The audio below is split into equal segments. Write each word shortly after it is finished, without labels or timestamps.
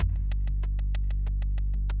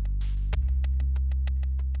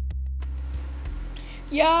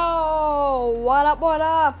Yo, what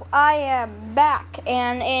up? I am back,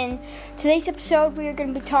 and in today's episode, we are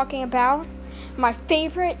going to be talking about my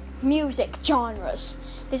favorite music genres.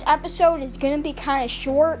 This episode is going to be kind of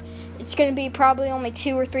short. It's going to be probably only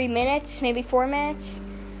 2 or 3 minutes, maybe 4 minutes.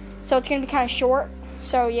 So it's going to be kind of short.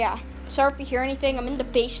 So yeah, sorry if you hear anything. I'm in the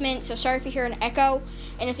basement, so sorry if you hear an echo.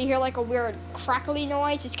 And if you hear like a weird crackly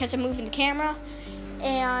noise, it's because I'm moving the camera.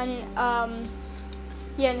 And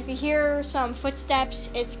and if you hear some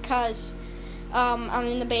footsteps, it's because I'm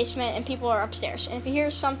in the basement and people are upstairs. And if you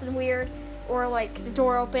hear something weird or like the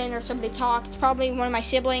door open or somebody talk, it's probably one of my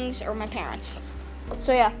siblings or my parents.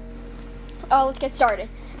 So yeah, let's get started.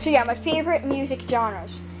 So yeah, my favorite music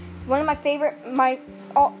genres. My favorite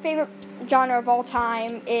genre of all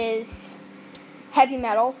time is heavy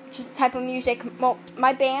metal, which is the type of music. Well,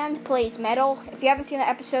 my band plays metal. If you haven't seen the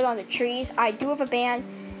episode on the trees, I do have a band.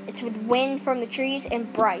 It's with Wind from the Trees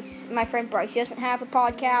and Bryce, my friend Bryce. He doesn't have a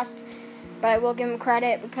podcast, but I will give him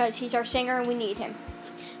credit because he's our singer and we need him.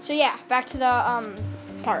 So yeah, back to the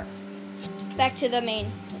Back to the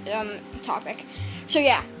main topic. So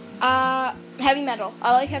yeah, heavy metal.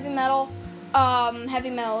 I like heavy metal. Heavy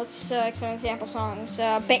metal. Let's like some example songs.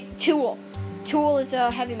 Tool. Tool is a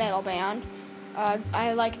heavy metal band.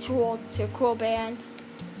 I like Tool. It's a cool band.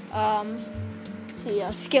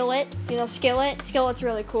 Skillet. You know Skillet? Skillet's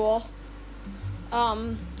really cool.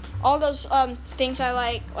 All those things I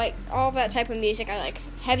like all that type of music I like.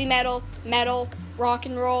 Heavy metal, rock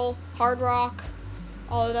and roll, hard rock,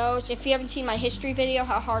 all of those. If you haven't seen my history video,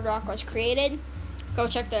 how hard rock was created, go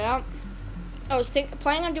check that out. I was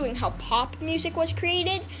planning on doing how pop music was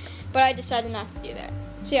created, but I decided not to do that.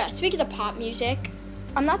 So yeah, speaking of pop music,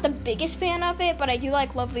 I'm not the biggest fan of it, but I do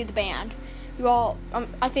like Lovely the band.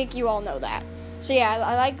 I think you all know that. So yeah,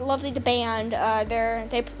 I like Lovely the band. They're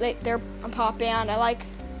a pop band. I like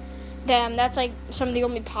them. That's like some of the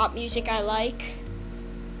only pop music I like.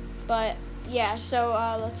 But yeah, so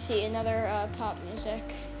let's see another pop music.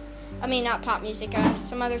 I mean, not pop music.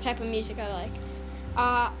 Some other type of music I like.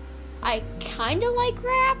 I kind of like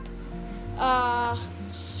rap.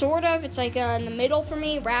 Sort of. It's like in the middle for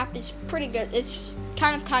me. Rap is pretty good. It's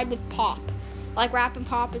kind of tied with pop. Like rap and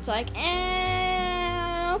pop, it's like,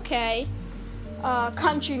 okay.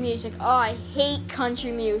 Country music. Oh, I hate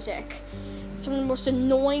country music. It's one of the most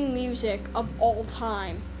annoying music of all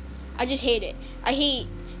time. I just hate it. I hate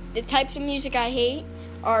the types of music I hate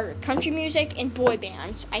are country music and boy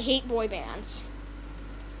bands. I hate boy bands.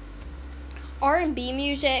 R&B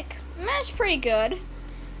music, that's pretty good.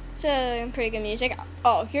 It's pretty good music.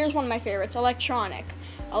 Oh, here's one of my favorites, electronic.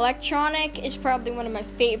 Electronic is probably one of my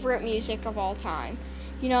favorite music of all time.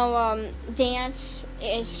 You know, dance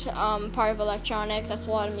is part of electronic. That's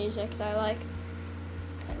a lot of music that I like.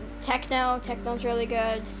 Techno's really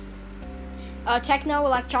good. Techno,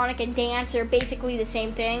 electronic, and dance are basically the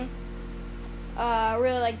same thing. I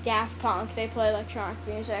really like Daft Punk. They play electronic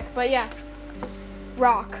music. But yeah,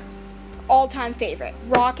 rock, all-time favorite.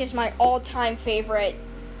 Rock is my all-time favorite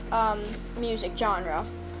music genre.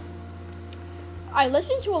 I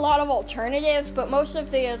listen to a lot of alternative, but most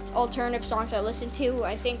of the alternative songs I listen to,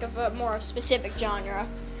 I think of a more specific genre.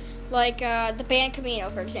 Like the band Camino,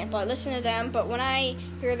 for example. I listen to them, but when I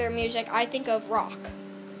hear their music, I think of rock.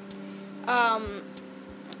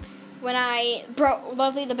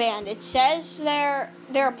 Lovely the band, it says they're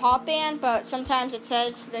a pop band, but sometimes it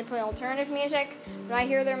says they play alternative music. When I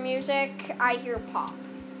hear their music, I hear pop.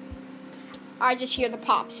 I just hear the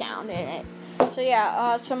pop sound in it. So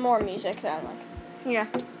yeah, some more music that I like. Yeah.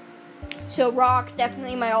 So rock,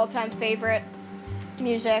 definitely my all-time favorite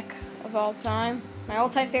music of all time. My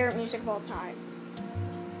all-time favorite music of all time.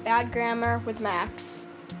 Bad Grammar with Max.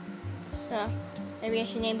 So maybe I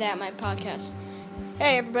should name that my podcast.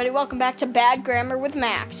 Hey everybody, welcome back to Bad Grammar with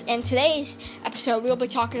Max. In today's episode, we'll be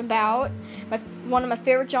talking about one of my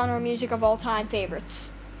favorite genre of music of all time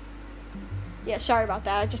favorites. Yeah, sorry about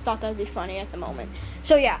that. I just thought that would be funny at the moment.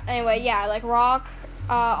 So yeah, anyway, yeah, I like rock.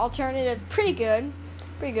 Alternative, pretty good.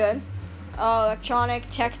 Electronic,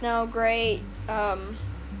 techno, great.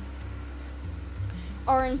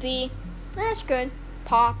 R&B, that's good.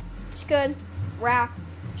 Pop, it's good. Rap,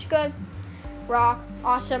 it's good. Rock,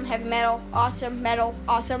 awesome. Heavy metal, awesome. Metal,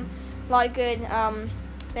 awesome. A lot of good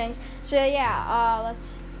things. So yeah,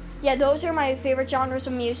 those are my favorite genres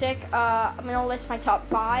of music. I'm gonna list my top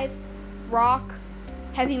 5: rock,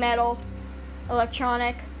 heavy metal,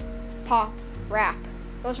 electronic, pop, rap.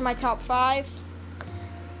 Those are my top 5.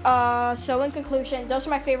 So in conclusion, those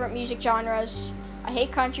are my favorite music genres. I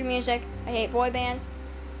hate country music. I hate boy bands.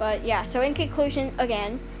 But yeah, so in conclusion,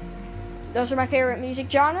 again, those are my favorite music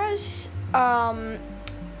genres.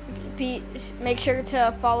 make sure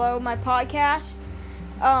to follow my podcast.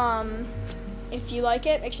 If you like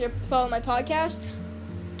it, make sure to follow my podcast.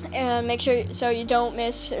 And make sure so you don't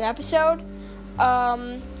miss an episode.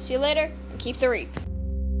 See you later, and keep the reap.